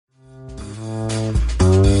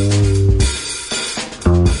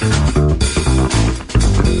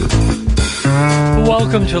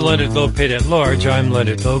Welcome to Leonard Lopate at Large. I'm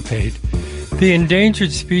Leonard Lopate. The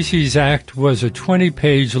Endangered Species Act was a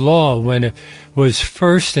 20-page law when it was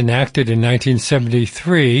first enacted in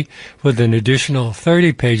 1973, with an additional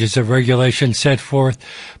 30 pages of regulations set forth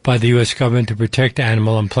by the U.S. government to protect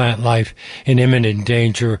animal and plant life in imminent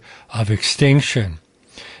danger of extinction.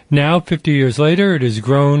 Now, 50 years later, it has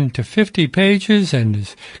grown to 50 pages and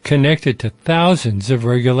is connected to thousands of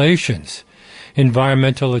regulations.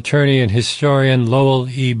 Environmental attorney and historian Lowell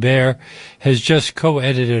Baier has just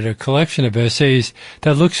co-edited a collection of essays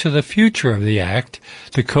that looks to the future of the Act,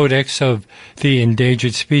 the Codex of the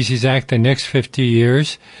Endangered Species Act, the next 50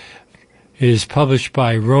 years. It is published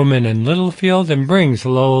by Rowman and Littlefield and brings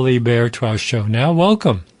Lowell Baier to our show now.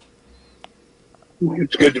 Welcome.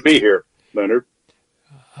 It's good to be here, Leonard.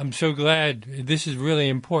 I'm so glad. This is really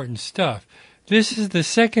important stuff. This is the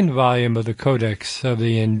second volume of the Codex of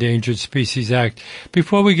the Endangered Species Act.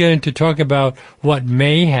 Before we get into talk about what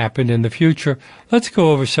may happen in the future, let's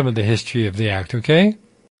go over some of the history of the Act, okay?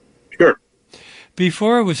 Sure.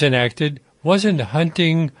 Before it was enacted, wasn't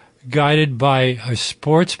hunting guided by a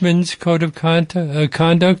sportsman's code of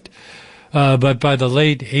conduct? But by the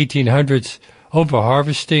late 1800s,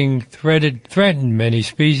 overharvesting threatened many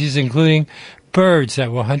species, including birds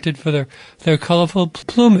that were hunted for their colorful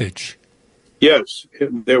plumage. Yes,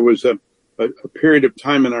 there was a period of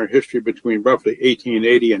time in our history between roughly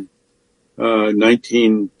 1880 and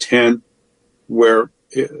 1910 where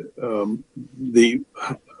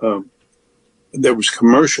there was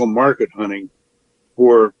commercial market hunting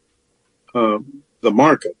for the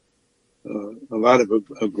market. A lot of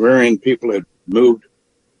agrarian people had moved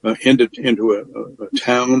into a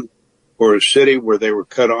town or a city where they were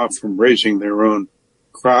cut off from raising their own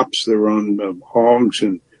crops, their own hogs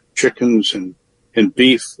and chickens and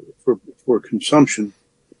beef for consumption,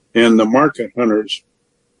 and the market hunters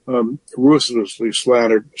ruthlessly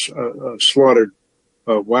slaughtered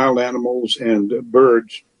wild animals and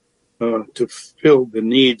birds to fill the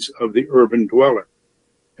needs of the urban dweller,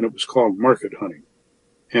 and it was called market hunting.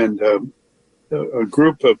 And a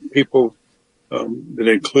group of people that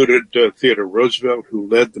included Theodore Roosevelt, who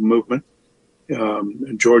led the movement,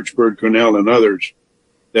 and George Bird Grinnell and others,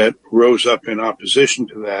 that rose up in opposition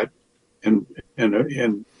to that, and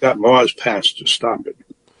got laws passed to stop it.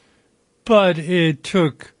 But it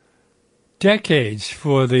took decades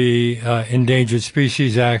for the Endangered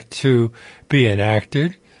Species Act to be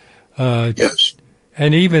enacted. Yes.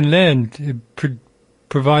 And even then, it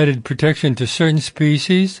provided protection to certain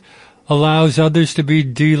species, allows others to be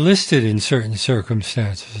delisted in certain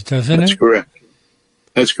circumstances, doesn't it? That's correct.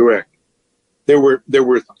 That's correct. There were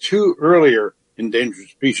two earlier Endangered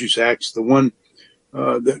Species Acts. The one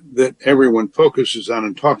that everyone focuses on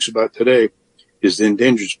and talks about today is the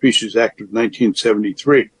Endangered Species Act of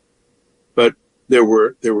 1973. But there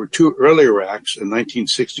were two earlier acts, a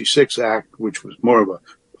 1966 act, which was more of a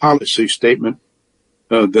policy statement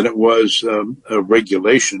than it was a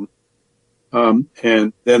regulation, and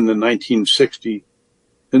then the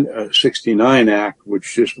 1969 act,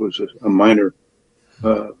 which just was a minor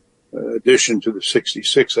addition to the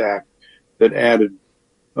 66 act that added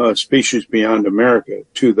species beyond America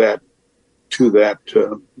to that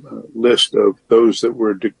list of those that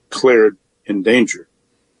were declared endangered.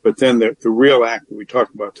 But then the real act that we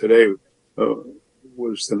talk about today was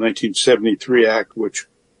the 1973 act, which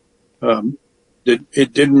it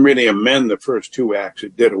didn't really amend the first two acts.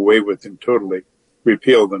 It did away with them, totally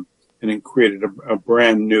repealed them, and it created a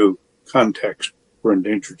brand new context for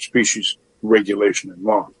endangered species regulation and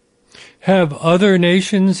law. Have other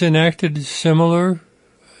nations enacted similar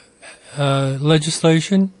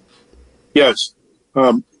legislation? Yes.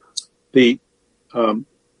 In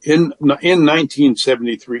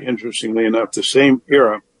 1973, interestingly enough, the same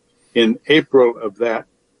era, in April of that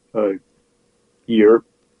year,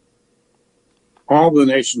 all the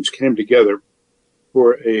nations came together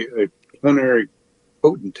for a plenary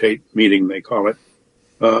potentate meeting, they call it,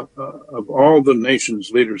 of all the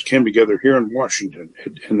nations' leaders came together here in Washington,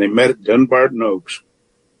 and they met at Dunbarton Oaks,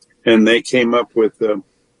 and they came up with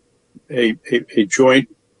a joint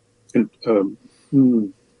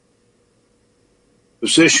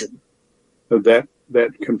position that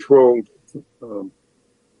controlled the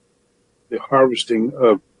harvesting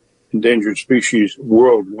of endangered species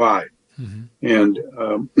worldwide, and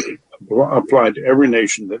applied to every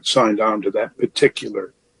nation that signed on to that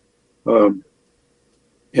particular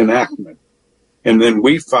enactment. And then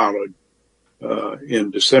we followed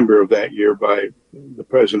in December of that year by the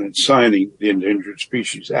president signing the Endangered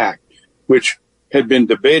Species Act, which had been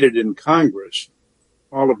debated in Congress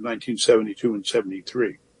all of 1972 and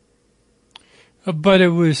 73. But it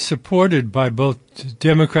was supported by both the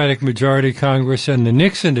Democratic majority Congress and the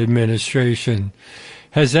Nixon administration.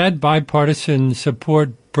 Has that bipartisan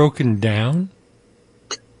support broken down?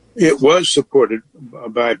 It was supported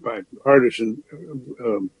by bipartisan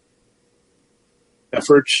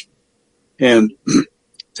efforts. And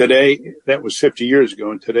today, that was 50 years ago,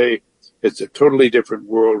 and today it's a totally different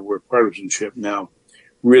world where partisanship now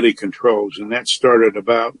really controls. And that started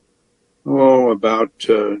about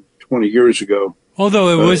 20 years ago. Although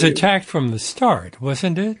it was attacked from the start,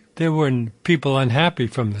 wasn't it? There were people unhappy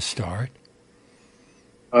from the start.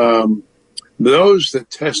 Those that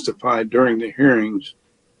testified during the hearings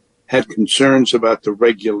had concerns about the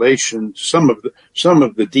regulation, some of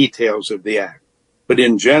the details of the act. But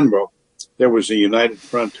in general, there was a united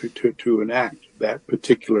front to enact that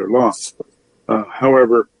particular law.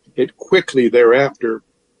 However, it quickly thereafter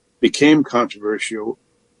became controversial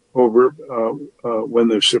over when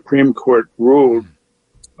the Supreme Court ruled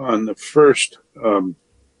on the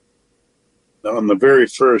very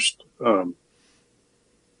first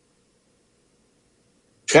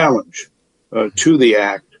challenge to the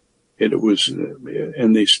act. And it was,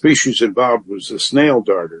 and the species involved was the snail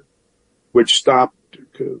darter, which stopped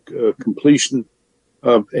completion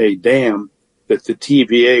of a dam that the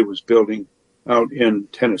TVA was building out in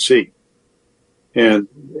Tennessee. And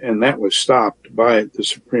that was stopped by the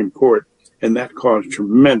Supreme Court, and that caused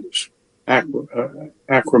tremendous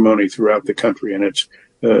acrimony throughout the country, and it's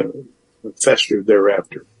festered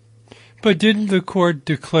thereafter. But didn't the court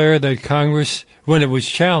declare that Congress, when it was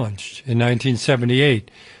challenged in 1978,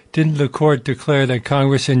 didn't the court declare that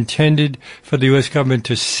Congress intended for the U.S. government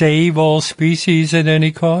to save all species at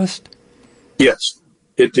any cost? Yes,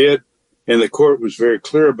 it did, and the court was very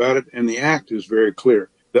clear about it, and the act is very clear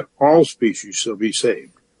that all species shall be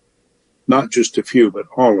saved, not just a few, but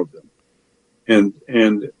all of them.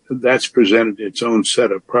 And that's presented its own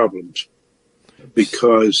set of problems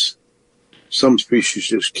because some species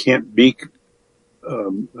just can't be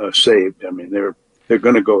saved. I mean, they're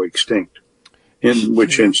going to go extinct, in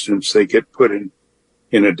which instance they get put in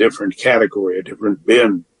a different category, a different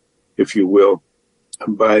bin, if you will,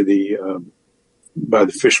 by the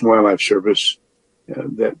Fish and Wildlife Service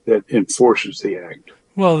that enforces the act.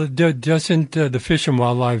 Well, doesn't the Fish and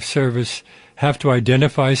Wildlife Service have to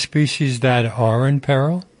identify species that are in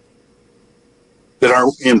peril? That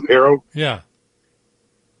are in peril? Yeah.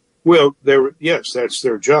 Well, yes, that's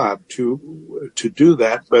their job to do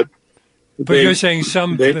that, but you're saying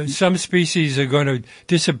some species are going to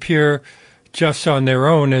disappear just on their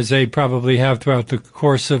own, as they probably have throughout the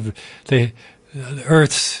course of the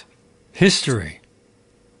Earth's history.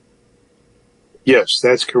 Yes,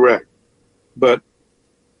 that's correct. But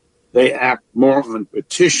they act more on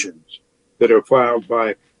petitions that are filed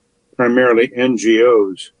by primarily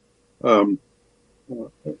NGOs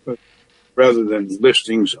rather than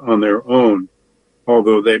listings on their own,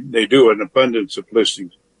 although they do an abundance of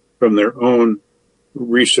listings from their own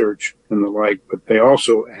research and the like, but they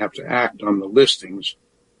also have to act on the listings,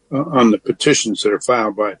 on the petitions that are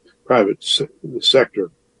filed by private sector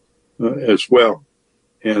as well.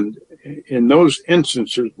 And in those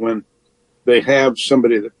instances, when they have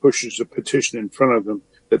somebody that pushes a petition in front of them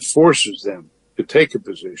that forces them to take a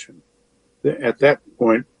position, at that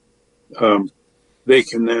point, they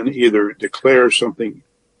can then either declare something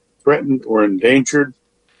threatened or endangered,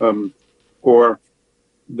 or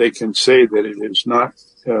they can say that it is not,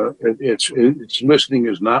 its listing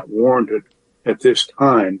is not warranted at this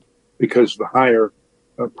time because of higher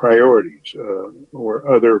priorities or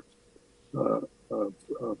other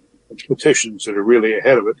petitions that are really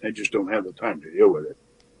ahead of it. They just don't have the time to deal with it.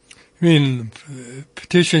 I mean,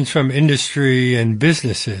 petitions from industry and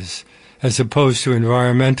businesses as opposed to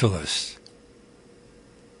environmentalists.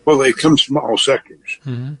 Well, they come from all sectors.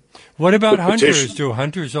 Mm-hmm. What about hunters? Do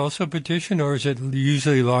hunters also petition, or is it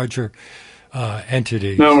usually larger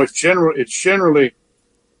entities? No, it's generally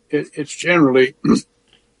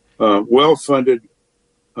well-funded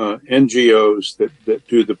NGOs that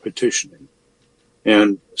do the petitioning,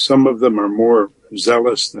 and some of them are more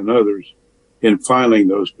zealous than others in filing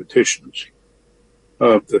those petitions.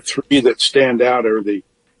 The three that stand out are the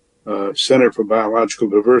Center for Biological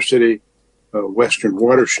Diversity, Western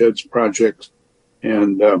Watersheds Project,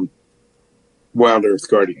 and Wild Earth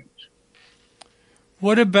Guardians.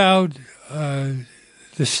 What about the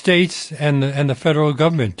states and the federal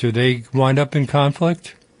government? Do they wind up in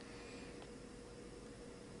conflict?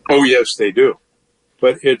 Oh, yes, they do.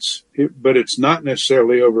 But it's not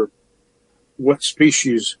necessarily over what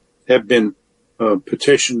species have been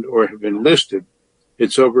petitioned or have been listed.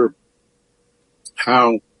 It's over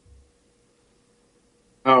how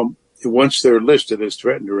once they're listed as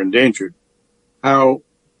threatened or endangered, how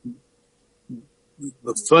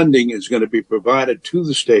the funding is going to be provided to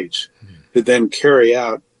the states to then carry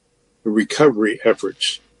out the recovery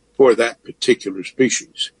efforts for that particular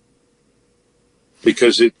species.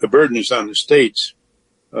 Because the burden is on the states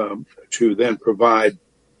to then provide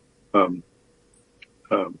the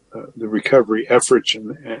recovery efforts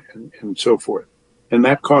and so forth. And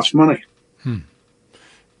that costs money.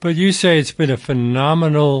 But you say it's been a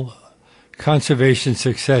phenomenal conservation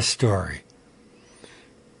success story.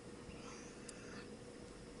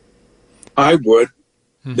 I would.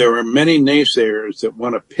 There are many naysayers that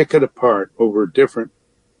want to pick it apart over different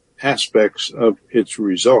aspects of its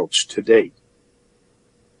results to date.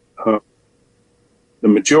 The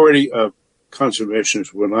majority of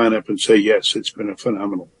conservationists will line up and say, yes, it's been a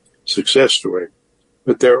phenomenal success story.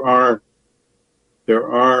 But there are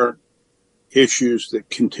issues that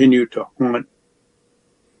continue to haunt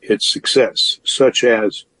its success, such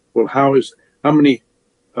as, well, how many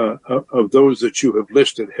of those that you have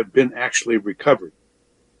listed have been actually recovered?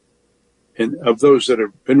 And of those that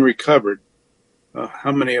have been recovered,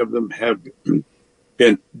 how many of them have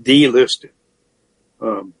been delisted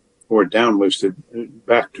or downlisted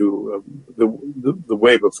back to the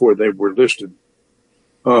way before they were listed?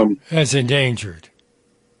 As endangered.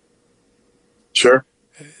 Sure.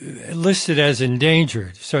 Listed as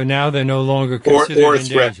endangered, so now they're no longer considered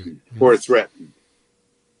endangered. Or threatened.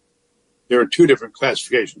 There are two different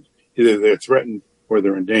classifications. Either they're threatened or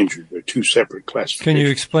they're endangered. They're two separate classifications. Can you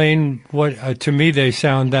explain what, to me,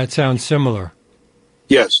 that sounds similar?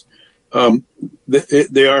 Yes.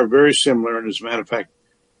 They are very similar, and as a matter of fact,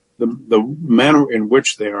 the manner in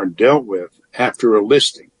which they are dealt with after a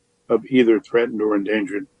listing of either threatened or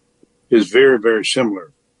endangered is very, very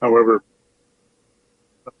similar. However,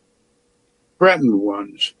 threatened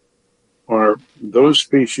ones are those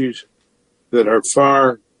species that are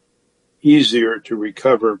far easier to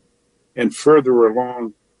recover and further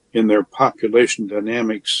along in their population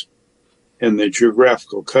dynamics and the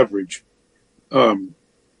geographical coverage,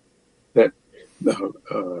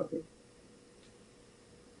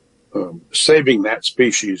 saving that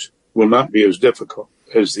species will not be as difficult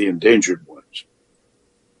as the endangered ones.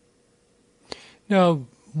 Now,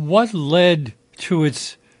 what led to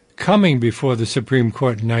its coming before the Supreme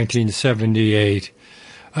Court in 1978?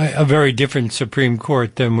 A very different Supreme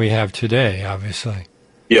Court than we have today, obviously.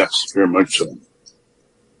 Yes, very much so.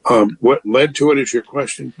 What led to it is your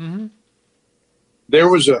question? Mm-hmm. There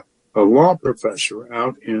was a law professor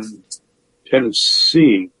out in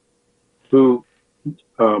Tennessee who,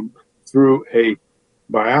 through a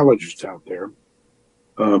biologist out there,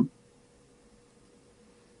 and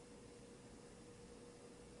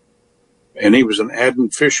he was an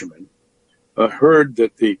avid fisherman, heard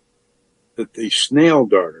that the snail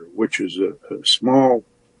darter, which is a small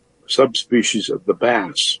subspecies of the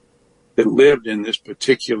bass that lived in this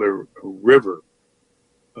particular river,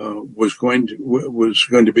 was going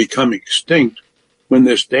to become extinct when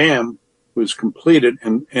this dam was completed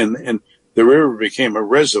and the river became a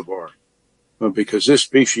reservoir, because this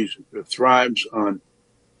species thrives on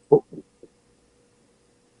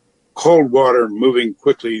cold water moving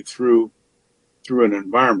quickly through an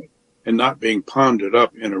environment and not being ponded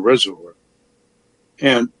up in a reservoir.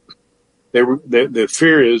 And the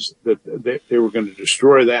fear is that they were going to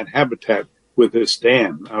destroy that habitat with this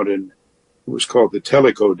dam it was called the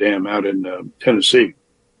Tellico Dam out in Tennessee.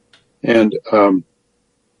 And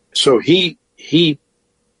so he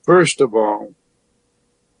first of all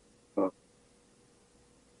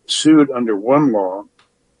sued under one law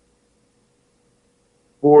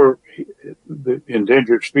before the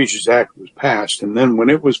Endangered Species Act was passed. And then when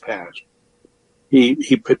it was passed, he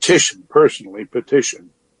personally petitioned,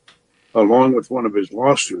 along with one of his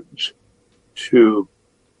law students, to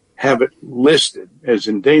have it listed as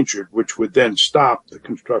endangered, which would then stop the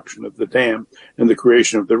construction of the dam and the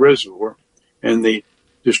creation of the reservoir and the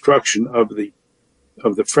destruction of the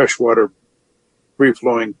freshwater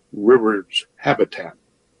free-flowing rivers habitat.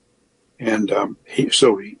 And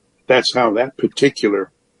that's how that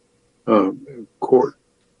particular court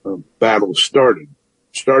battle started.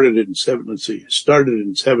 Started in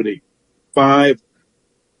 75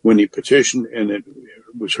 when he petitioned, and it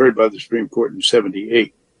was heard by the Supreme Court in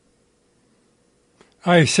 78.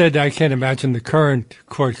 I said I can't imagine the current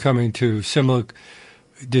court coming to similar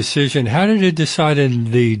decision. How did it decide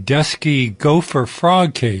in the dusky gopher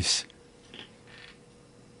frog case?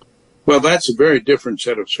 Well, that's a very different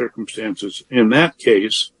set of circumstances. In that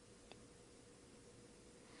case,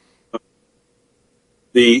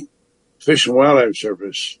 the Fish and Wildlife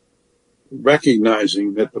Service,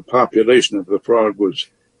 recognizing that the population of the frog was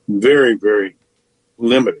very, very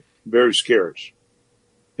limited, very scarce.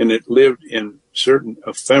 And it lived in certain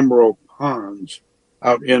ephemeral ponds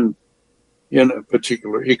out in a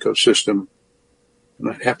particular ecosystem. And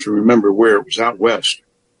I'd have to remember where it was, out west,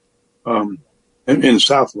 in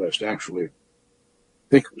Southwest, actually. I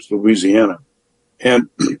think it was Louisiana. And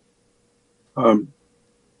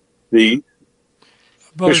the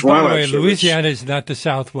By Fish the and Wildlife way, Service, Louisiana is not the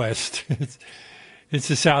Southwest. It's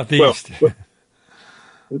the Southeast.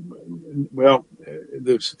 Well,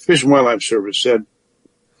 the Fish and Wildlife Service said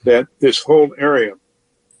that this whole area,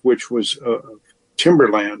 which was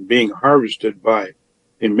timberland being harvested by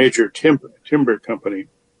a major timber company,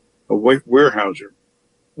 a Weyerhaeuser,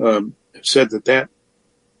 said that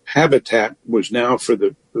habitat was now for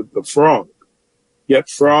the frog. Yet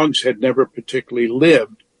frogs had never particularly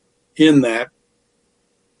lived in that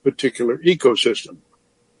particular ecosystem.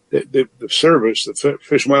 The service, the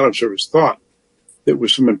Fish and Wildlife Service, thought there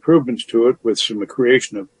was some improvements to it with some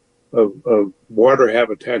creation of water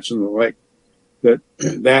habitats and the like,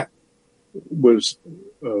 that was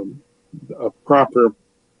a proper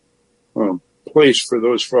place for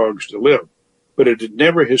those frogs to live. But it had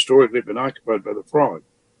never historically been occupied by the frog.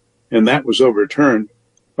 And that was overturned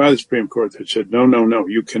by the Supreme Court that said, no,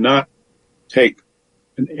 you cannot take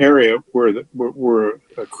an area where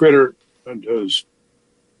a critter does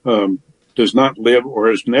not live or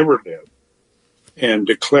has never lived and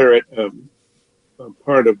declare it a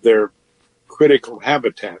part of their critical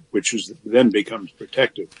habitat, which then becomes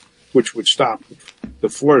protected, which would stop the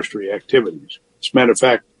forestry activities. As a matter of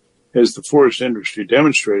fact, as the forest industry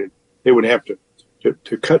demonstrated, they would have to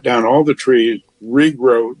cut down all the trees,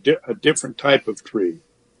 regrow a different type of tree,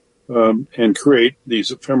 and create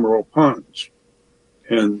these ephemeral ponds.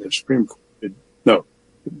 And the Supreme Court said, no,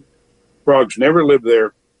 frogs never live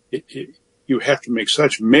there. You have to make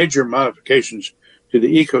such major modifications to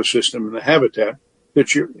the ecosystem and the habitat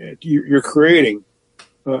that you're creating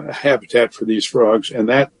a habitat for these frogs, and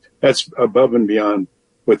that's above and beyond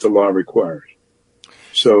what the law requires.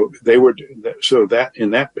 So that in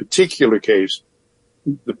that particular case,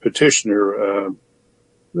 the petitioner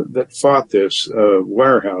that fought this,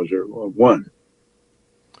 Weyerhaeuser, won.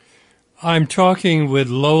 I'm talking with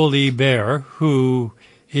Lowell E. Baier, who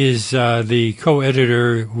is the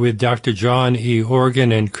co-editor with Dr. John E.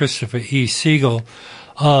 Organ and Christopher E. Siegel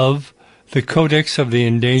of the Codex of the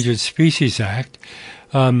Endangered Species Act.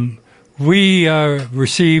 We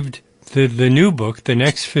received the new book, The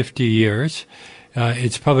Next 50 Years.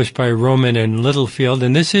 It's published by Rowman and Littlefield,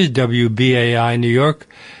 and this is WBAI New York,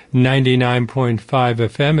 99.5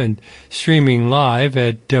 FM, and streaming live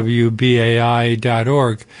at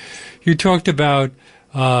WBAI.org. You talked about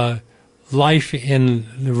life in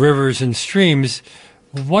the rivers and streams.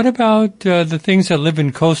 What about the things that live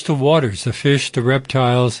in coastal waters, the fish, the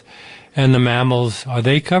reptiles, and the mammals? Are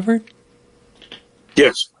they covered?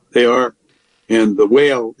 Yes, they are. And the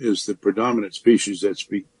whale is the predominant species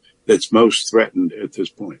that's most threatened at this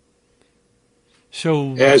point.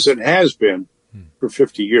 So, as it has been for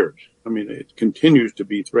 50 years. I mean, it continues to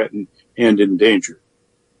be threatened and endangered.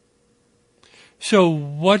 So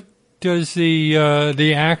what does the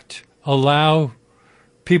act allow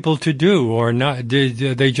people to do or not?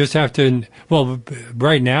 Do they just have to? Well,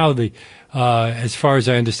 right now, as far as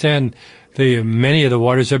I understand, many of the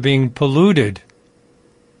waters are being polluted.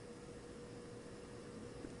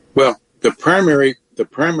 Well, the primary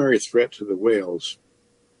threat to the whales,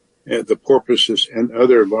 the porpoises, and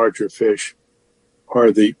other larger fish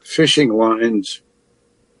are the fishing lines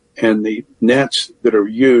and the nets that are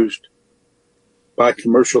used by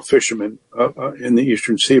commercial fishermen in the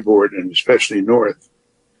eastern seaboard and especially north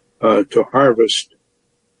to harvest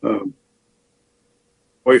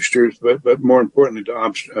oysters, but more importantly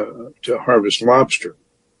to harvest lobster.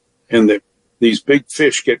 And these big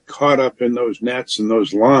fish get caught up in those nets and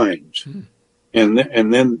those lines, and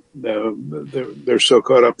then they're so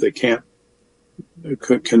caught up they can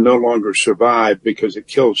no longer survive because it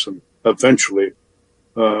kills them eventually,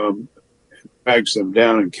 drags them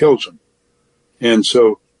down and kills them. And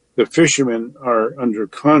so the fishermen are under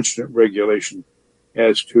constant regulation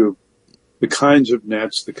as to the kinds of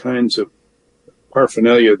nets, the kinds of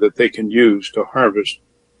paraphernalia that they can use to harvest,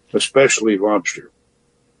 especially lobster.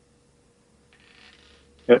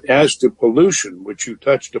 As to pollution, which you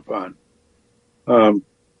touched upon,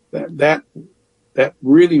 that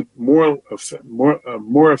really more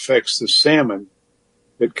affects the salmon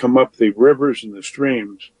that come up the rivers and the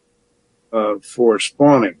streams for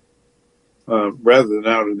spawning, rather than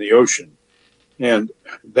out in the ocean. And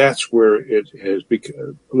that's where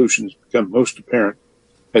pollution has become most apparent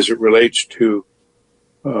as it relates to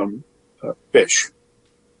fish.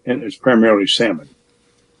 and it's primarily salmon.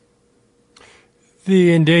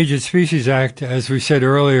 The Endangered Species Act, as we said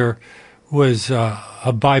earlier, was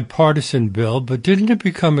a bipartisan bill, but didn't it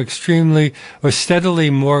become extremely or steadily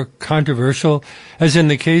more controversial, as in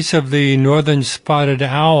the case of the northern spotted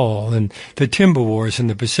owl and the timber wars in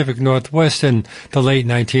the Pacific Northwest in the late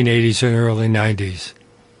 1980s and early 90s?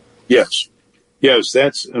 Yes,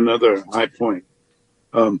 that's another high point.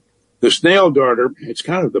 The snail darter, it's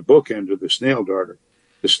kind of the bookend of the snail darter.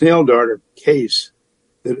 The snail darter case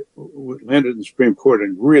that landed in the Supreme Court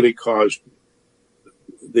and really caused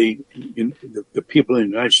the people in the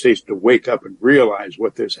United States to wake up and realize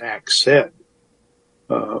what this act said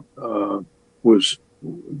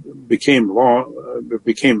became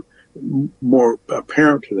more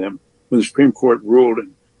apparent to them when the Supreme Court ruled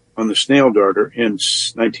on the snail darter in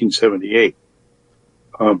 1978,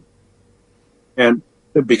 and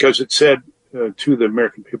because it said to the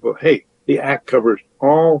American people, "Hey, the act covers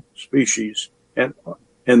all species and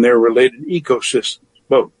their related ecosystems,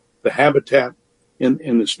 both the habitat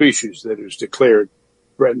in the species that is declared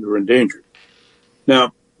threatened or endangered."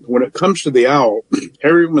 Now, when it comes to the owl,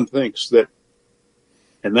 everyone thinks that,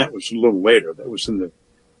 and that was a little later, that was in the,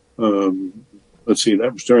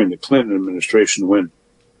 that was during the Clinton administration when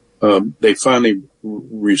they finally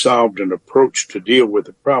resolved an approach to deal with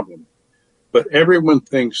the problem. But everyone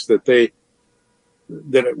thinks that it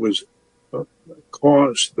was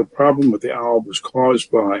caused, the problem with the owl was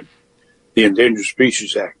caused by the Endangered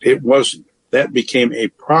Species Act. It wasn't. That became a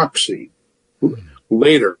proxy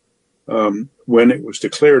later when it was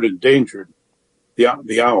declared endangered. The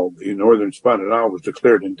owl, the northern spotted owl, was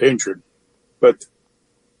declared endangered. But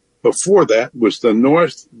before that was the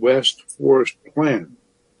Northwest Forest Plan,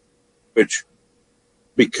 which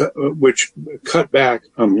cut back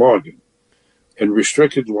on logging and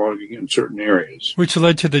restricted logging in certain areas. Which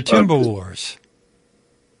led to the timber wars.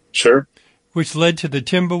 Sir? Which led to the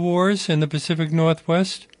timber wars in the Pacific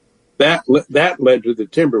Northwest? That led to the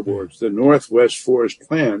timber wars, the Northwest Forest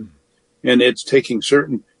Plan, and it's taking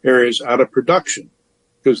certain areas out of production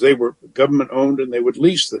because they were government owned and they would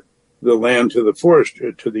lease the land to the forest,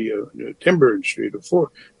 to the timber industry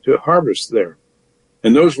to harvest there.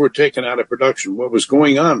 And those were taken out of production. What was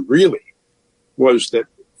going on really was that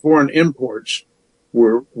foreign imports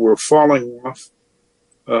were falling off.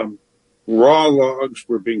 Raw logs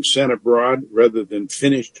were being sent abroad rather than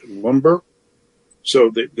finished lumber.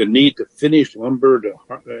 So the need to finish lumber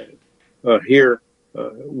here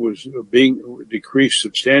was being decreased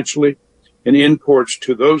substantially, and imports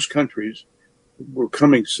to those countries were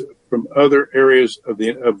coming from other areas of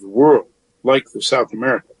the world, like the South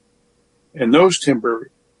America. And those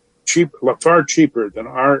timber, far cheaper than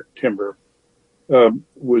our timber,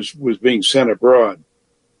 was being sent abroad.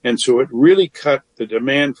 And so it really cut the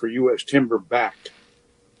demand for U.S. timber back.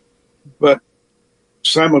 But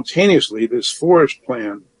simultaneously, this forest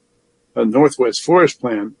plan, Northwest Forest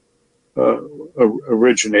Plan,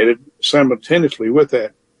 originated simultaneously with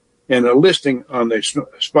that, and a listing on the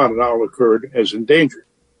spotted owl occurred as endangered.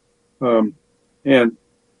 And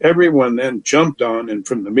everyone then jumped on, and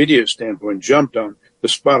from the media standpoint, jumped on the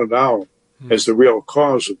spotted owl as the real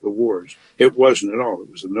cause of the wars. It wasn't at all. It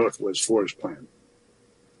was the Northwest Forest Plan.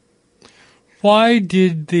 Why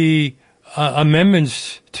did the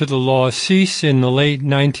amendments to the law cease in the late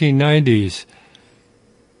 1990s?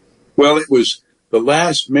 Well, it was the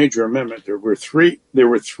last major amendment. There were three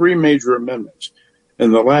major amendments,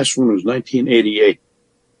 and the last one was 1988.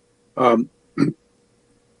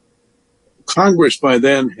 Congress by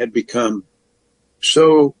then had become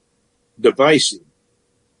so divisive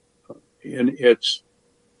in its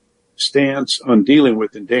stance on dealing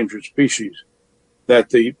with endangered species that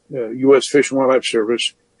the U.S. Fish and Wildlife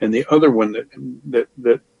Service and the other one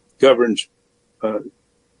that governs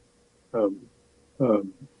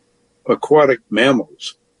aquatic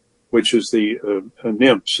mammals, which is the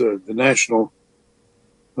NIMS, the national.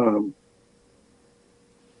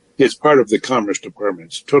 It's part of the Commerce Department.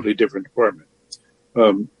 It's a totally different department.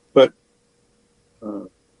 But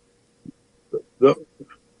those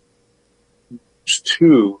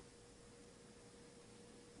two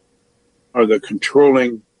are the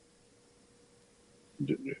controlling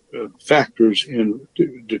factors in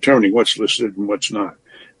determining what's listed and what's not.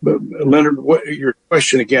 But Leonard, what your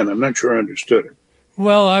question again? I'm not sure I understood it.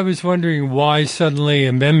 Well, I was wondering why suddenly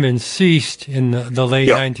amendments ceased in the late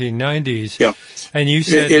 1990s. Yeah. And you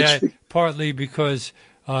said that partly because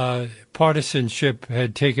partisanship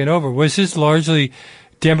had taken over. Was this largely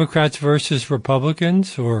Democrats versus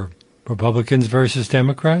Republicans or Republicans versus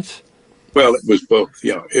Democrats? Well, it was both.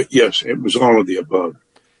 Yeah. Yes, it was all of the above.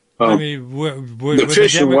 I mean, were the the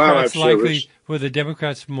Fish and Democrats Wildlife Service. were the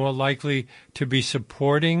Democrats more likely to be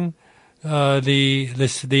supporting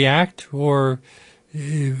the act, or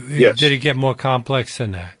Yes. did it get more complex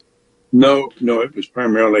than that? No, it was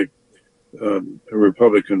primarily a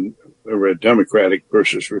Republican or a Democratic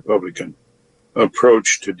versus Republican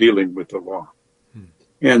approach to dealing with the law.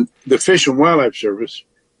 And the Fish and Wildlife Service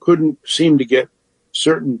couldn't seem to get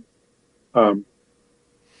certain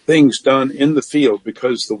things done in the field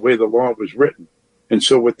because the way the law was written. And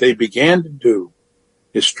so what they began to do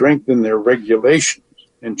is strengthen their regulations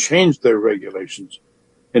and change their regulations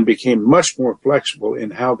and became much more flexible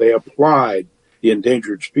in how they applied the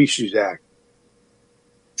Endangered Species Act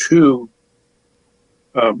to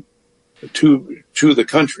the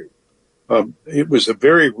country. It was a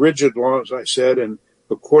very rigid law, as I said, and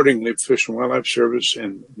accordingly, Fish and Wildlife Service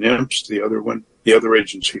and NIMS, the other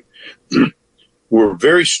agency, were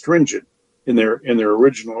very stringent in their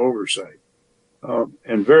original oversight,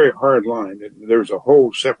 and very hard line. There's a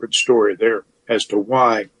whole separate story there as to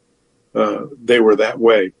why they were that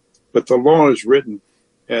way. But the law is written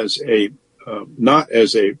as not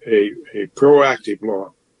as a proactive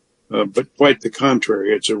law, but quite the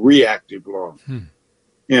contrary. It's a reactive law.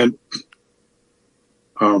 And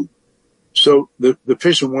so the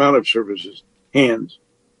Fish and Wildlife Service's hands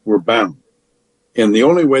were bound. And the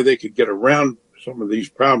only way they could get around some of these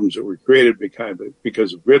problems that were created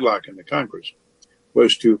because of gridlock in the Congress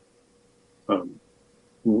was to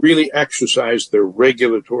really exercise their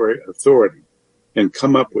regulatory authority and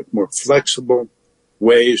come up with more flexible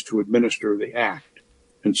ways to administer the act.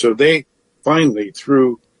 And so they finally,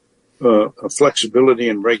 through flexibility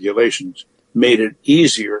and regulations, made it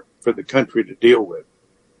easier for the country to deal with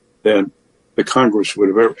than the Congress would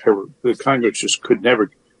have ever. The Congress just could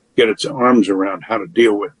never get its arms around how to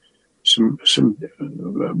deal with some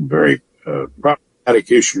very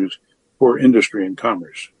problematic issues for industry and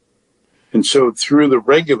commerce. And so through the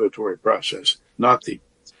regulatory process, not the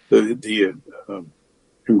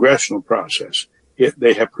congressional process,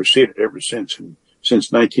 they have proceeded ever since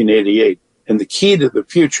 1988. And the key to the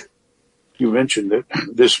future, you mentioned that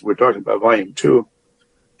we're talking about Volume 2.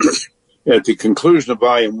 At the conclusion of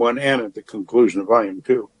Volume 1 and at the conclusion of Volume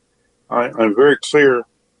 2, I'm very clear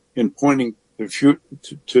in pointing to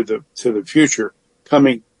the future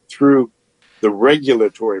coming through the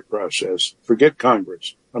regulatory process. Forget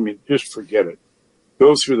Congress. I mean, just forget it.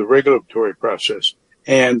 Go through the regulatory process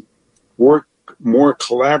and work more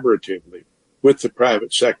collaboratively with the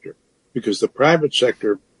private sector, because the private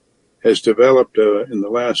sector has developed in the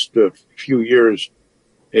last few years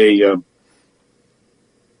a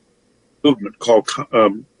movement called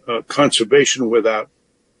conservation without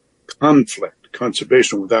conflict.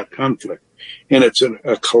 And it's a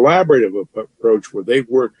collaborative approach where they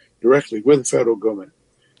work directly with the federal government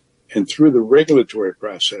and through the regulatory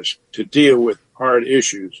process to deal with hard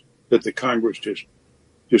issues that the Congress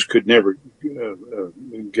just could never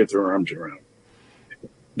get their arms around.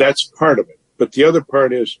 That's part of it. But the other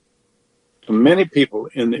part is many people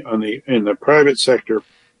in the private sector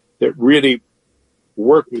that really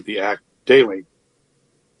work with the act daily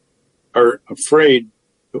are afraid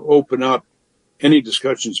to open up any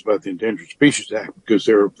discussions about the Endangered Species Act because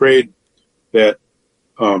they're afraid that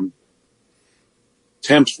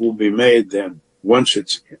attempts will be made then once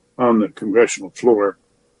it's on the congressional floor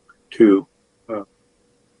to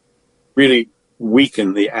really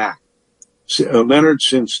weaken the act. Leonard,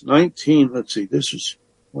 since this is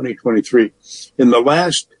 2023, in the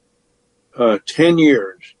last 10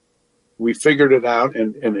 years, we figured it out,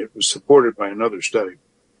 and it was supported by another study.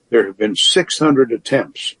 There have been 600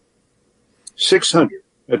 attempts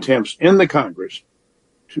in the Congress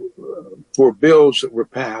for bills that were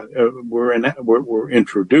passed, were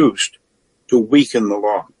introduced to weaken the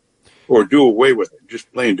law or do away with it,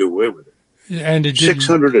 just plain do away with it. And it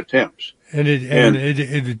 600 attempts. Did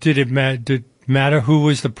it matter who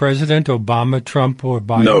was the president, Obama, Trump, or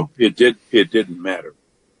Biden? No, it didn't matter.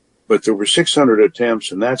 But there were 600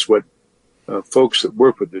 attempts, and that's what folks that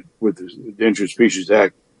work with the Endangered Species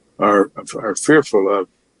Act are fearful of.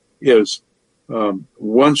 Is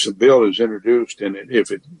once a bill is introduced, and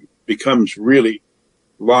if it becomes really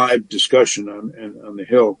live discussion on the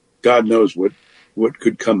Hill, God knows what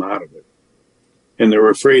could come out of it. And they're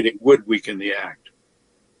afraid it would weaken the act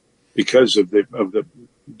because of the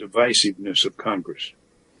divisiveness of Congress.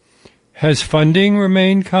 Has funding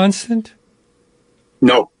remained constant?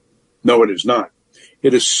 No, it is not.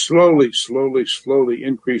 It has slowly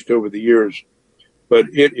increased over the years, but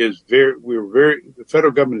it is the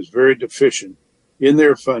federal government is very deficient in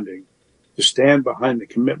their funding to stand behind the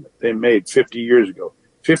commitment they made 50 years ago.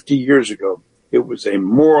 50 years ago, It was a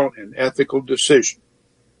moral and ethical decision.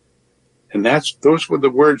 And those were the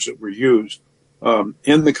words that were used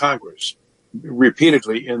in the Congress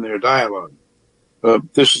repeatedly in their dialogue.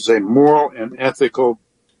 This is a moral and ethical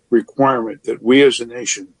requirement that we as a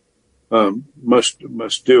nation must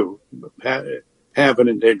do, have an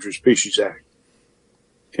Endangered Species Act.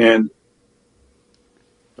 And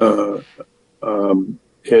it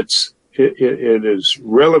is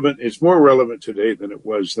relevant. It's more relevant today than it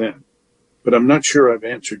was then. But I'm not sure I've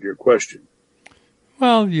answered your question.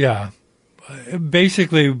 Well, yeah.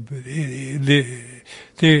 Basically, a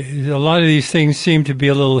lot of these things seem to be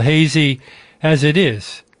a little hazy as it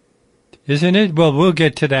is, isn't it? Well, we'll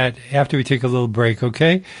get to that after we take a little break,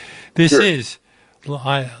 okay? This Sure. is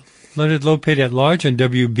Leonard Lopate at Large on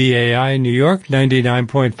WBAI in New York,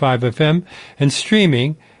 99.5 FM, and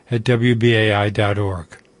streaming at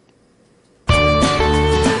WBAI.org.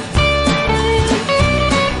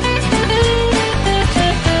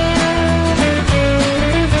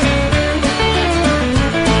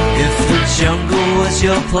 Jungle was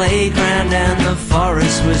your playground and the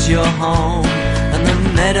forest was your home, and the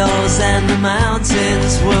meadows and the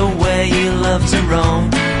mountains were where you loved to roam.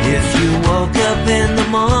 If you woke up in the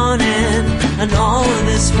morning and all of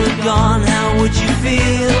this were gone, how would you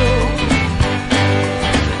feel?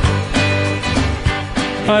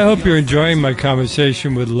 I hope you're enjoying my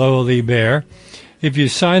conversation with Lowell E. Baier. If you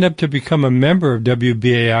sign up to become a member of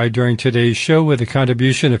WBAI during today's show with a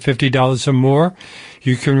contribution of $50 or more,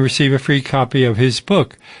 you can receive a free copy of his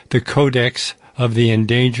book, The Codex of the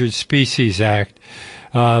Endangered Species Act.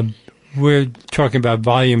 We're talking about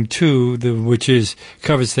Volume 2, which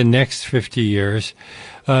covers the next 50 years.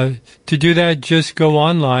 To do that, just go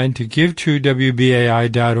online to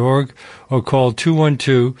givetowbai.org or call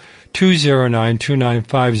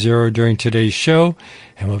 212-209-2950 during today's show,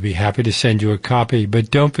 and we'll be happy to send you a copy. But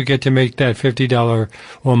don't forget to make that $50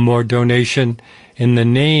 or more donation in the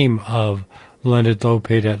name of Leonard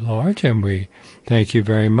Lopate at Large, and we thank you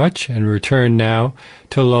very much. And return now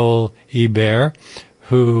to Lowell E. Baier,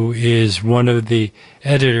 who is one of the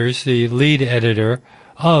editors, the lead editor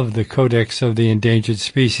of the Codex of the Endangered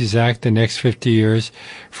Species Act, the next 50 years,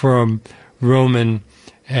 from Roman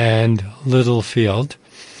and Littlefield.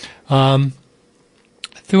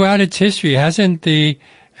 Throughout its history, hasn't the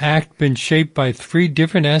Act been shaped by three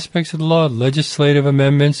different aspects of the law: legislative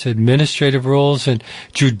amendments, administrative rules, and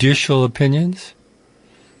judicial opinions?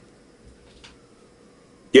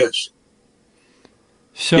 Yes.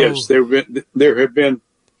 So, yes, there have been.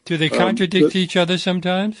 Do they contradict each other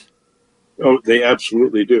sometimes? Oh, they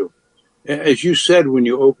absolutely do. As you said when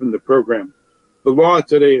you opened the program, the law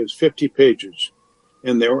today is 50 pages,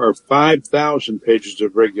 and there are 5,000 pages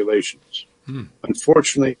of regulations.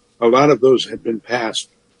 Unfortunately, a lot of those have been passed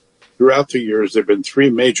throughout the years. There have been three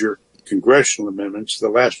major congressional amendments, the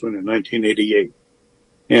last one in 1988.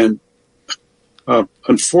 And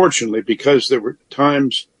unfortunately, because there were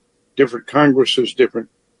times, different Congresses, different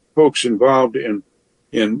folks involved in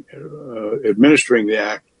administering the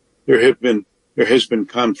act, there has been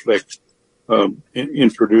conflict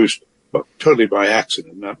introduced totally by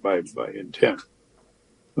accident, not by intent.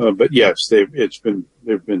 But yes, there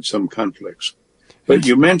have been some conflicts. But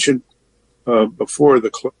you mentioned before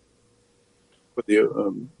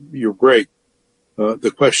your break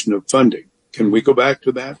the question of funding. Can we go back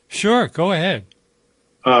to that? Sure, go ahead.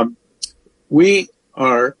 We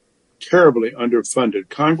are terribly underfunded.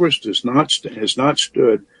 Congress has not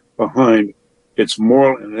stood behind its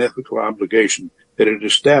moral and ethical obligation that it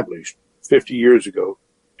established 50 years ago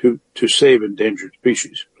to save endangered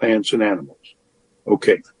species, plants and animals.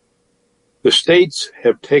 Okay. The states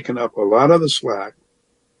have taken up a lot of the slack.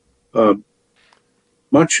 A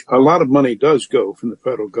lot of money does go from the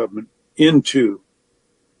federal government into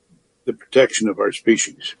the protection of our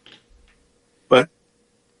species. But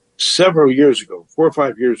several years ago, 4 or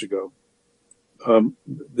 5 years ago,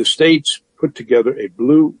 the states put together a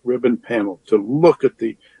blue ribbon panel to look at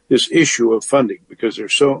this issue of funding because they're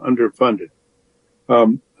so underfunded.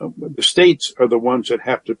 The states are the ones that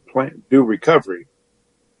have to do recovery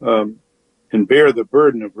and bear the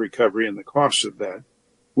burden of recovery and the costs of that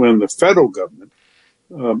when the federal government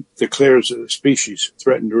declares a species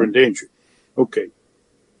threatened or endangered. Okay.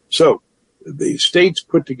 So the states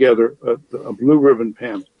put together a blue ribbon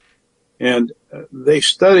panel, and they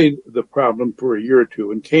studied the problem for a year or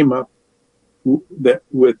two and came up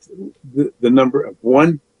with the number of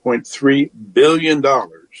 $1.3 billion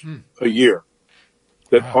a year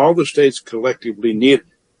that all the states collectively needed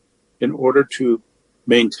in order to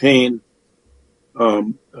maintain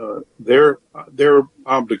their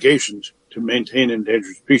obligations to maintain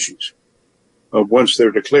endangered species once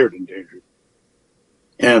they're declared endangered.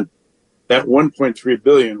 And that 1.3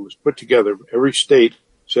 billion was put together. Every state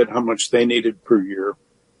said how much they needed per year.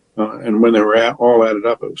 And when they were all added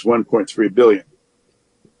up, it was 1.3 billion.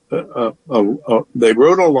 They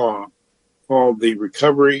wrote a law called the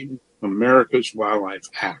Recovering America's Wildlife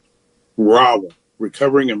Act, RAWA,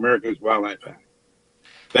 Recovering America's Wildlife Act.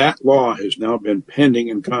 That law has now been pending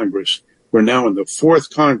in Congress. We're now in the fourth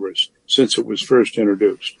Congress since it was first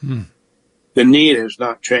introduced. The need has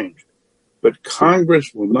not changed, but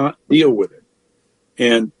Congress will not deal with it.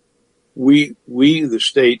 And we, the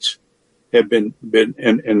states, have been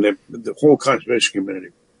and the whole conservation community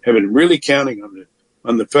have been really counting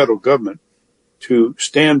on the federal government to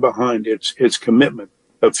stand behind its commitment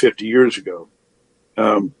of 50 years ago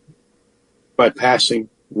by passing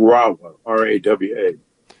RAWA, R-A-W-A.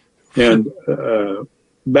 And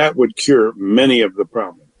that would cure many of the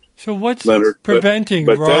problems. So what's Leonard, preventing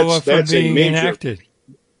RAWA from being enacted?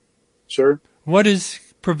 Sir? What is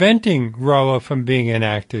preventing RAWA from being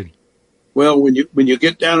enacted? Well, when you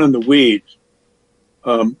get down in the weeds,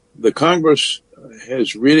 the Congress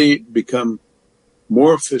has really become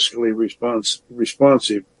more fiscally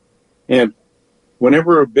responsive, and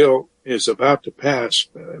whenever a bill is about to pass,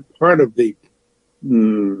 part of the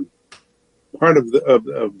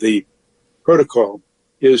protocol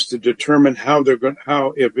is to determine how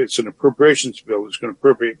if it's an appropriations bill, it's going to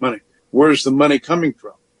appropriate money. Where's the money coming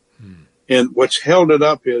from? And what's held it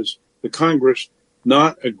up is the Congress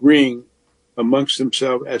not agreeing amongst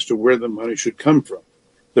themselves as to where the money should come from.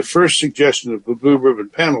 The first suggestion of the Blue Ribbon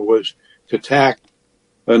Panel was to tack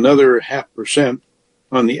another 0.5%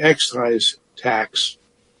 on the excise tax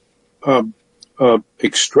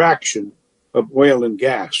extraction of oil and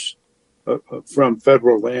gas from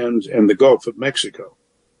federal lands and the Gulf of Mexico,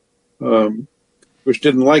 which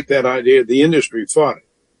didn't like that idea. The industry fought it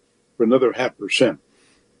for another 0.5%.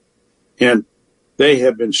 And they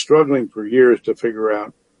have been struggling for years to figure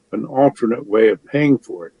out an alternate way of paying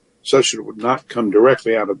for it, such that it would not come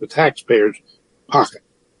directly out of the taxpayer's pocket.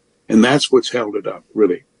 And that's what's held it up,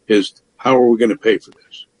 really, is how are we going to pay for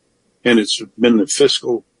this? And it's been the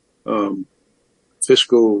fiscal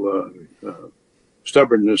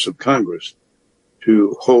stubbornness of Congress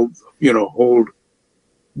to hold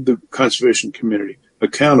the conservation community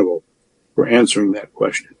accountable for answering that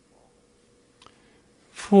question.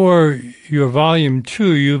 For your volume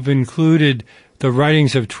 2, you've included the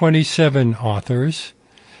writings of 27 authors,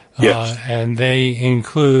 yes. And they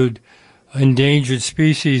include Endangered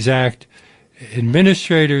Species Act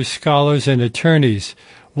administrators, scholars, and attorneys.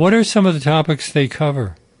 What are some of the topics they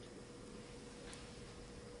cover?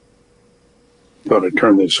 Thought I'd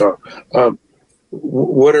turn this off.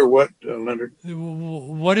 Leonard?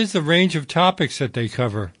 What is the range of topics that they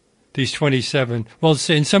cover, these 27? Well,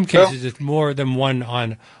 in some cases, it's more than one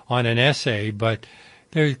on an essay, but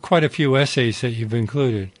there are quite a few essays that you've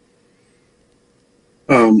included.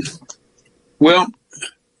 Well,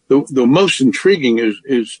 the most intriguing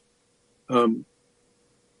is genomic,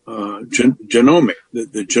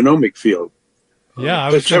 the genomic field. Yeah,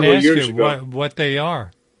 I was going to ask you what they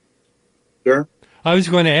are. Sure. I was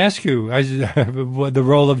going to ask you the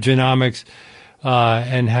role of genomics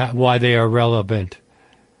and why they are relevant.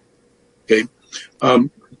 Okay. A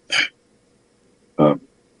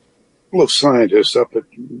couple of scientists up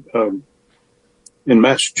in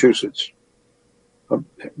Massachusetts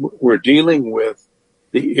were dealing with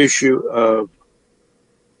the issue of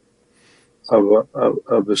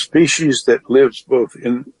the species that lives both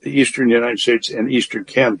in the eastern United States and eastern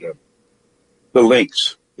Canada, the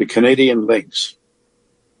lynx, the Canadian lynx,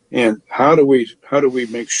 and how do we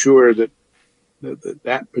make sure that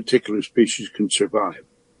that particular species can survive?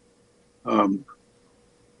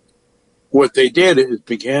 What they did is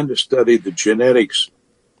began to study the genetics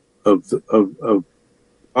of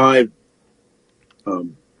five of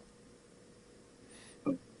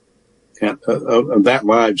that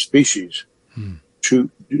live species to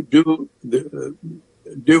do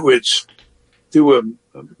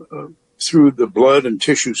through the blood and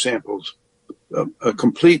tissue samples a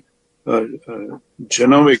complete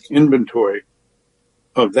genomic inventory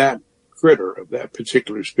of that critter, of that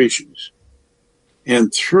particular species.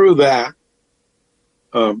 And through that,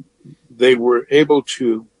 they were able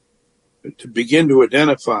to begin to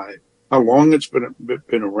identify how long it's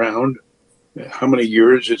been around, how many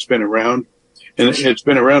years it's been around, and it's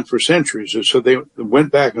been around for centuries. And so they went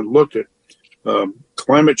back and looked at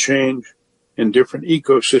climate change and different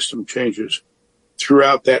ecosystem changes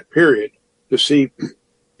throughout that period to see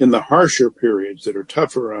in the harsher periods that are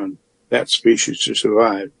tougher on that species to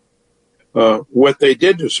survive, what they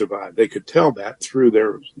did to survive. They could tell that through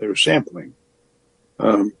their sampling.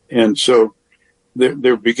 And so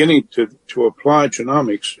they're beginning to apply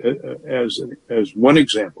genomics as one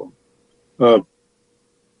example of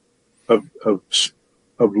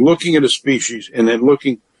looking at a species and then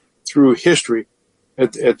looking through history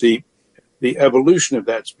at the evolution of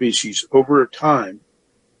that species over time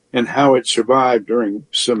and how it survived during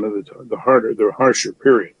some of the harsher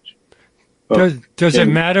periods. Does it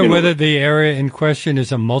matter whether the area in question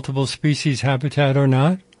is a multiple species habitat or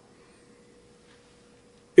not?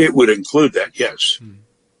 It would include that, yes.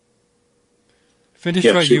 Finish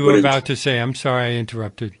what you were about to say. I'm sorry I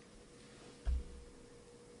interrupted.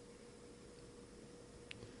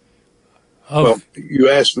 Well, you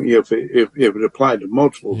asked me if it applied to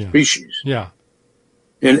multiple species. Yeah.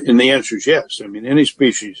 And the answer is yes. I mean, any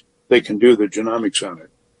species, they can do the genomics on it.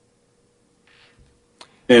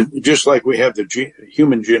 And just like we have the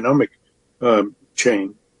human genomic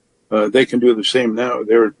chain, they can do the same now.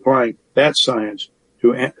 They're applying that science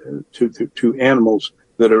to animals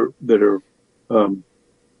that are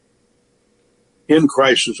in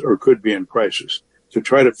crisis or could be in crisis, to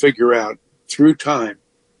try to figure out through time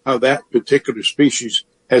how that particular species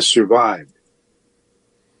has survived.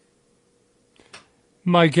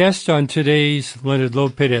 My guest on today's Leonard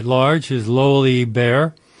Lopate at Large is Lowell E.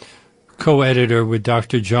 Baier, co-editor with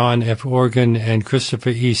Dr. John F. Organ and Christopher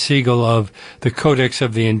E. Siegel of the Codex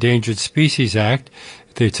of the Endangered Species Act.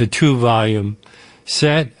 It's a 2-volume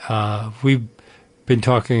set. We've been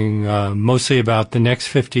talking mostly about the next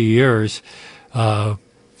 50 years. The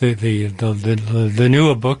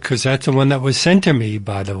newer book, because that's the one that was sent to me,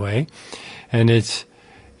 by the way, and it's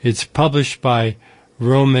published by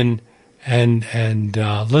Roman and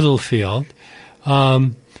Littlefield.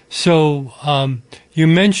 So you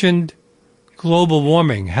mentioned global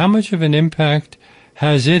warming. How much of an impact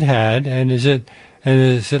has it had, and is it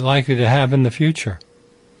likely to have in the future?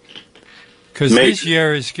 Because this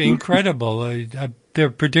year is incredible. They're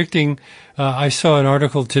predicting. I saw an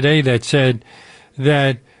article today that said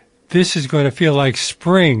that this is going to feel like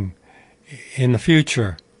spring in the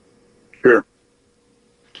future. Sure.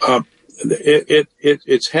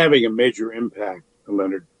 It's having a major impact,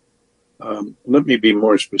 Leonard. Let me be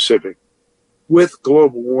more specific. With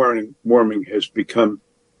global warming has become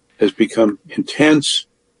intense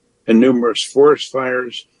and numerous forest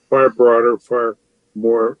fires, far broader, far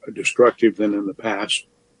more destructive than in the past.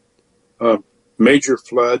 Major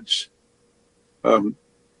floods.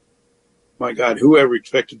 My God, who ever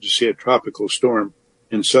expected to see a tropical storm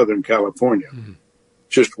in Southern California? Mm-hmm.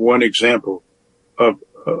 Just one example of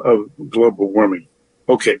global warming.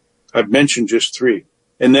 Okay, I've mentioned just 3.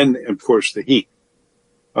 And then, of course, the heat.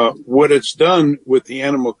 What it's done with the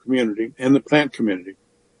animal community and the plant community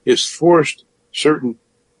is forced certain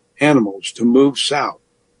animals to move south,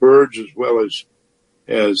 birds as well as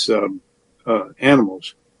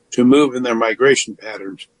animals, to move in their migration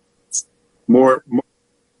patterns more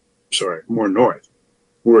north,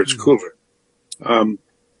 where it's cooler.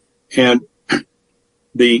 And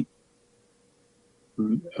the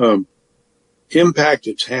impact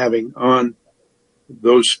it's having on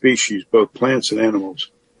those species, both plants and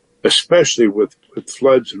animals, especially with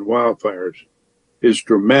floods and wildfires, is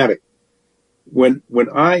dramatic. When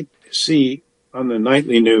I see on the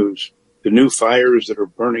nightly news the new fires that are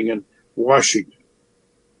burning in Washington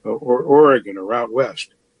or Oregon or out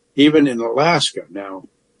west, even in Alaska now,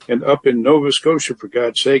 and up in Nova Scotia, for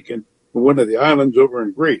God's sake, and one of the islands over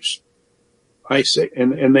in Greece, I say,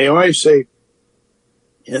 and they always say,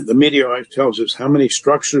 and the media always tells us how many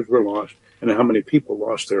structures were lost and how many people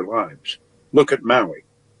lost their lives. Look at Maui.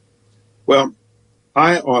 Well,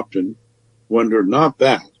 I often wonder not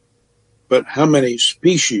that, but how many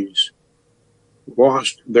species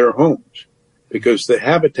lost their homes, because the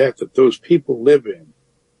habitat that those people live in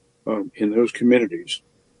those communities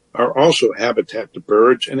are also habitat to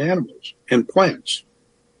birds and animals and plants.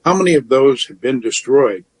 How many of those have been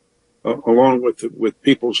destroyed along with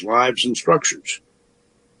people's lives and structures?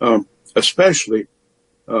 Especially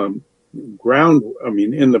in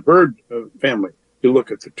the bird family. You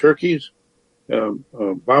look at the turkeys,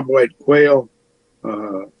 bobwhite quail,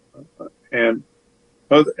 and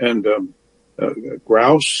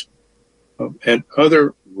grouse, and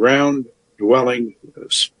other ground-dwelling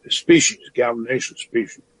species, gallinaceous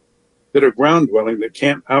species, that are ground-dwelling that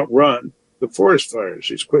can't outrun the forest fires,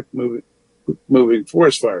 these quick-moving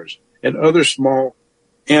forest fires, and other small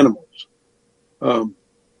animals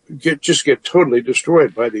get totally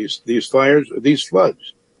destroyed by these fires, these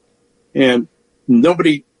floods. And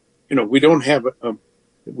nobody, when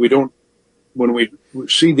we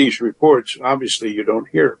see these reports, obviously you don't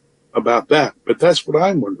hear about that. But that's what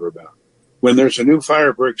I wonder about. When there's a new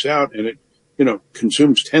fire breaks out and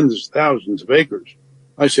consumes tens of thousands of acres.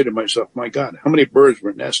 I say to myself, my God, how many birds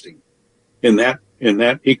were nesting in that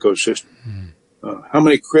ecosystem? How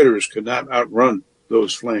many critters could not outrun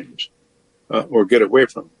those flames or get away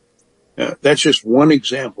from them? That's just one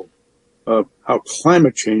example of how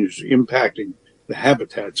climate change is impacting the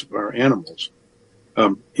habitats of our animals,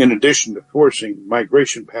 in addition to forcing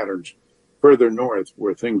migration patterns further north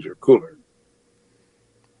where things are cooler.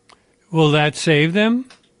 Will that save them?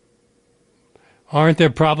 Aren't there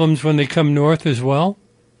problems when they come north as well?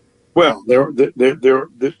 Well, there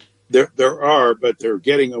are, but they're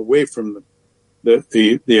getting away from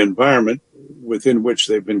the environment within which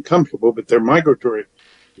they've been comfortable. But they're migratory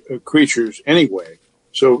creatures anyway,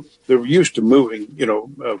 so they're used to moving,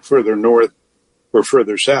 further north or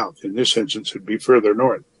further south. In this instance, it'd be further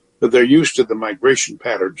north. But they're used to the migration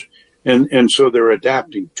patterns, and so they're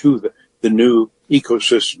adapting to the new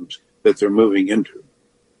ecosystems that they're moving into.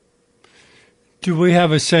 Do we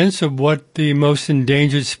have a sense of what the most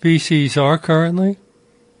endangered species are currently?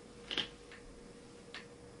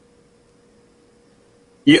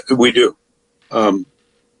 Yeah, we do. Off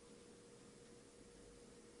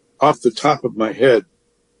the top of my head,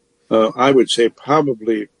 I would say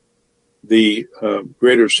probably the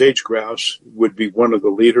greater sage grouse would be one of the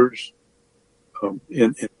leaders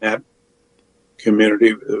in that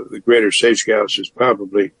community. The greater sage grouse is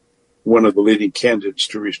probably one of the leading candidates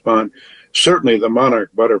to respond. Certainly the monarch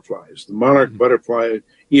butterflies. The monarch butterfly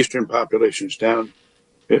eastern population is down.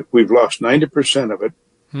 We've lost 90% of it.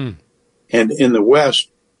 And in the West,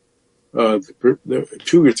 2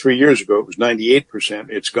 or 3 years ago, it was 98%.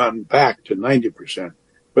 It's gone back to 90%.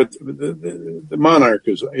 But the monarch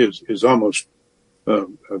is almost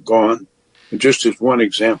gone, just as one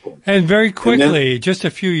example. And very quickly, just a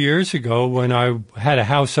few years ago, when I had a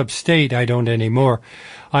house upstate, I don't anymore,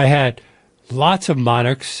 I had lots of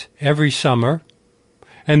monarchs every summer,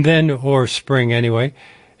 and then, or spring anyway,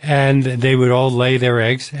 and they would all lay their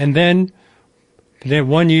eggs. And then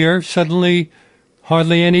 1 year, suddenly,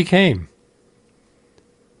 hardly any came.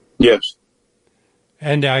 Yes.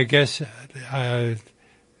 And I guess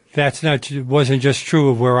wasn't just true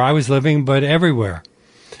of where I was living, but everywhere.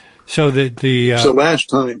 So so last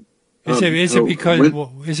time. Is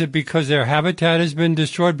it because their habitat has been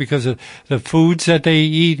destroyed because of the foods that they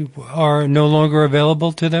eat are no longer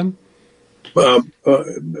available to them?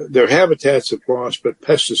 Their habitats have lost, but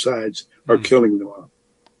pesticides are killing them off.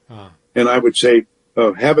 And I would say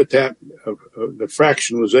habitat, the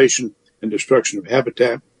fractionalization and destruction of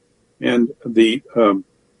habitat, and the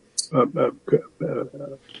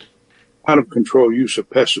out of control use of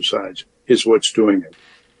pesticides is what's doing it.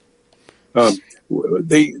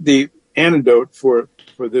 The antidote for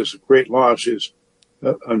this great loss is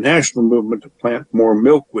a national movement to plant more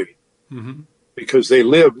milkweed, because they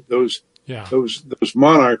live those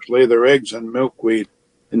monarchs lay their eggs on milkweed,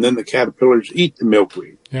 and then the caterpillars eat the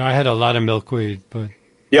milkweed. Yeah, I had a lot of milkweed, but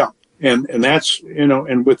and that's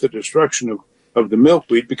and with the destruction of the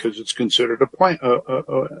milkweed, because it's considered a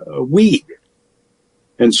weed,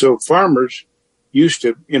 and so farmers used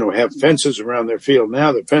to have fences around their field.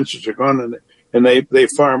 Now the fences are gone, and they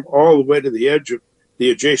farm all the way to the edge of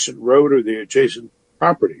the adjacent road or the adjacent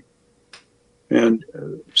property. And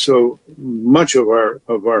so much of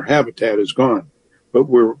our habitat is gone. But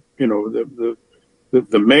we're,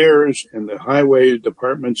 the mayors and the highway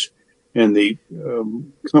departments and the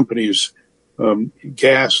companies,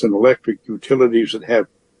 gas and electric utilities that have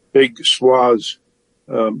big swaths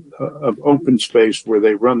of open space where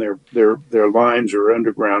they run their lines or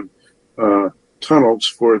underground tunnels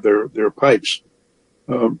for their pipes,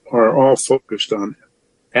 are all focused on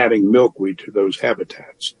adding milkweed to those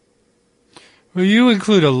habitats. Will you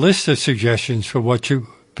include a list of suggestions for what should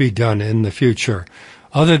be done in the future?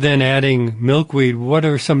 Other than adding milkweed, what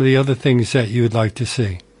are some of the other things that you would like to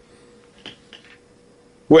see?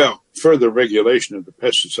 Well, further regulation of the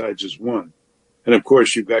pesticides is one. And of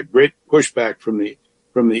course, you've got great pushback from the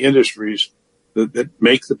industries that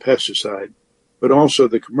make the pesticide, but also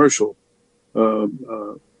the commercial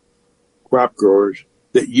crop growers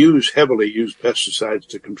that heavily use pesticides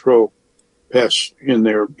to control pests in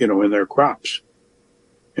their crops.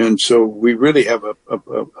 And so we really have a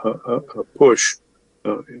push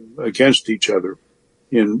against each other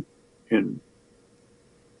in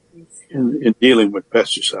dealing with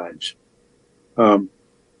pesticides.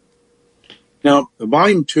 Now,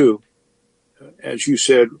 Volume 2, as you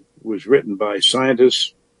said, was written by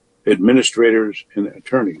scientists, administrators, and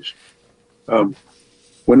attorneys.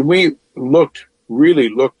 When we really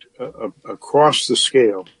looked across the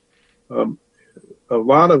scale, a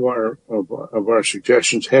lot of our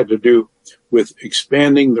suggestions had to do with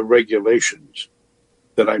expanding the regulations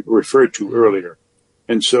that I referred to earlier.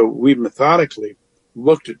 And so we methodically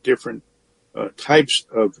looked at different types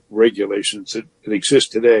of regulations that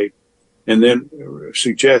exist today, and then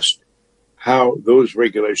suggest how those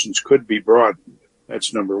regulations could be broadened.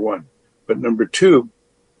 That's number one. But number two,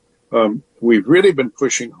 we've really been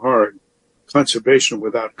pushing hard conservation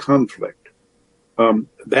without conflict.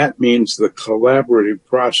 That means the collaborative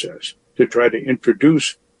process to try to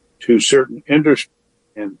introduce to certain industries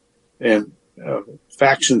and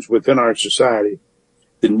factions within our society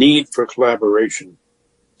the need for collaboration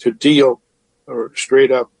to deal or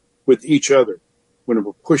straight up with each other when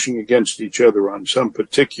we're pushing against each other on some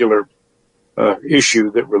particular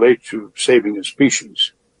issue that relates to saving a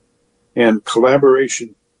species. And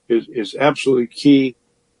collaboration is absolutely key.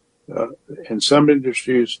 And some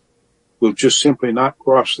industries will just simply not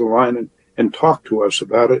cross the line and talk to us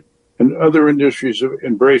about it. And other industries have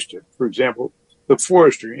embraced it. For example, the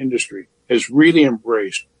forestry industry has really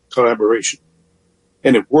embraced collaboration.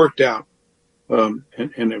 And it worked out, and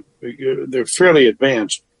they're fairly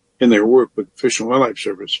advanced in their work with Fish and Wildlife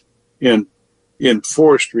Service in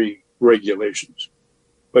forestry regulations.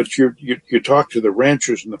 But you talk to the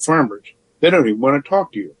ranchers and the farmers, they don't even want to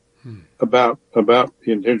talk to you about the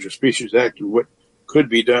Endangered Species Act and what could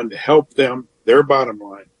be done to help them, their bottom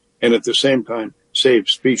line, and at the same time save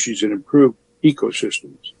species and improve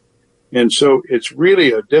ecosystems. And so it's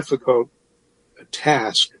really a difficult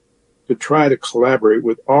task to try to collaborate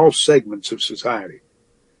with all segments of society.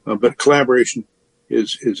 But collaboration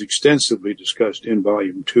is extensively discussed in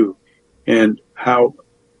Volume 2, and how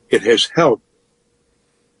it has helped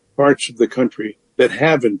parts of the country that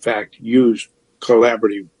have, in fact, used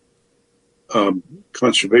collaborative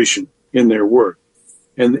conservation in their work.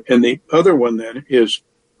 And the other one then is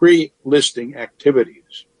pre-listing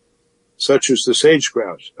activities, such as the sage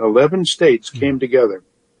grouse. 11 states came together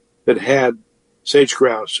that had sage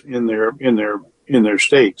grouse in their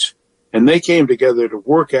states, and they came together to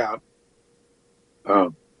work out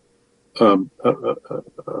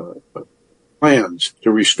plans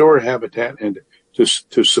to restore habitat and to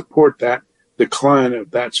support that decline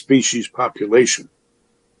of that species population.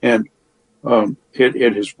 And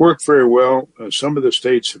it has worked very well. Some of the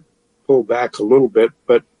states have pulled back a little bit,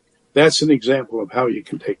 but that's an example of how you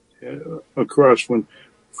can take across when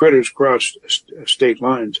critters cross state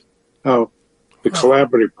lines, how the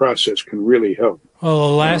collaborative process can really help. Well,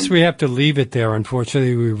 alas, we have to leave it there.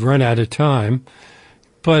 Unfortunately, we've run out of time.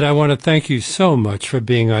 But I want to thank you so much for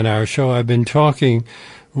being on our show. I've been talking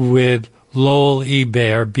with Lowell E.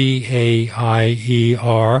 Baier, B-A-I-E-R.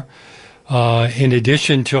 In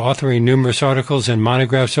addition to authoring numerous articles and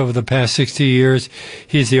monographs over the past 60 years,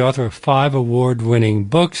 he's the author of 5 award-winning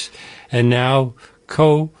books and now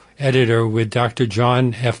co-editor with Dr.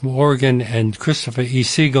 John F. Morgan and Christopher E.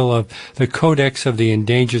 Siegel of the Codex of the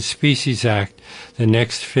Endangered Species Act, the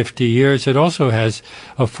next 50 years. It also has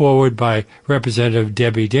a foreword by Representative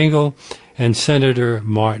Debbie Dingell and Senator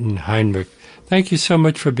Martin Heinrich. Thank you so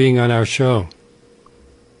much for being on our show.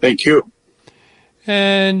 Thank you.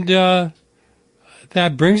 And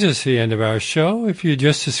that brings us to the end of our show. If you're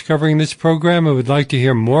just discovering this program and would like to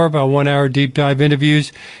hear more of our 1-hour deep dive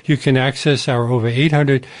interviews, you can access our over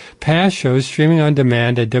 800 past shows streaming on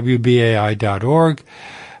demand at WBAI.org.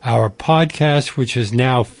 Our podcast, which has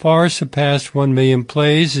now far surpassed 1 million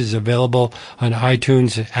plays, is available on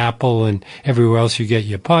iTunes, Apple, and everywhere else you get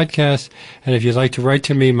your podcasts. And if you'd like to write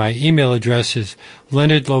to me, my email address is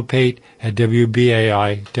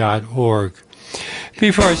leonardlopate@WBAI.org.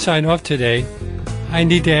 Before I sign off today, I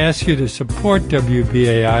need to ask you to support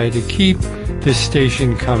WBAI to keep this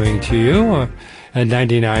station coming to you at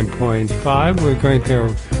 99.5. We're going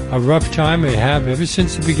through a rough time. We have ever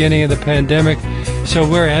since the beginning of the pandemic. So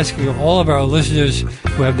we're asking all of our listeners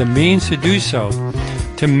who have the means to do so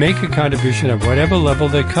to make a contribution of whatever level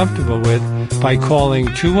they're comfortable with by calling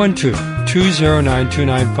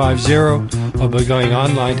 212-209-2950 or by going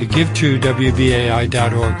online to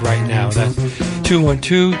give2wbai.org right now. That's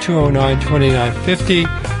 212-209-2950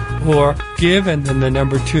 or give and then the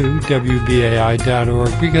number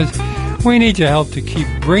 2wbai.org, because we need your help to keep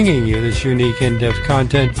bringing you this unique in-depth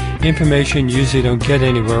content, information you usually don't get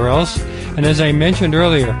anywhere else. And as I mentioned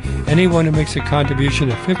earlier, anyone who makes a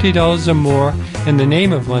contribution of $50 or more in the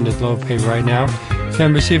name of Leonard Lopate right now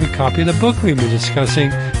can receive a copy of the book we've been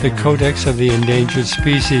discussing, the Codex of the Endangered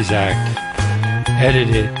Species Act,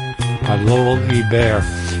 edited by Lowell E. Baier.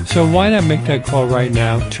 So why not make that call right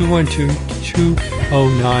now,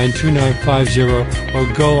 212-209-2950, or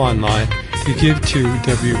go online you give to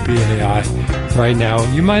WBAI right now.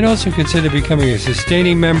 You might also consider becoming a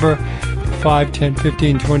sustaining member, $5, $10,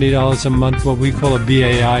 $15, $20 a month, what we call a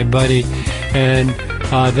BAI buddy, and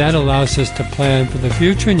that allows us to plan for the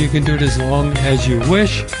future, and you can do it as long as you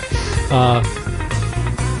wish.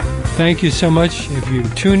 Thank you so much. If you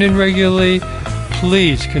tune in regularly,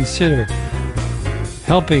 please consider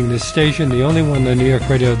helping this station, the only one on New York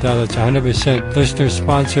Radio that's 100%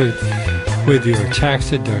 listener-sponsored, with your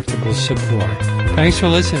tax-deductible support. Thanks for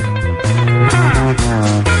listening.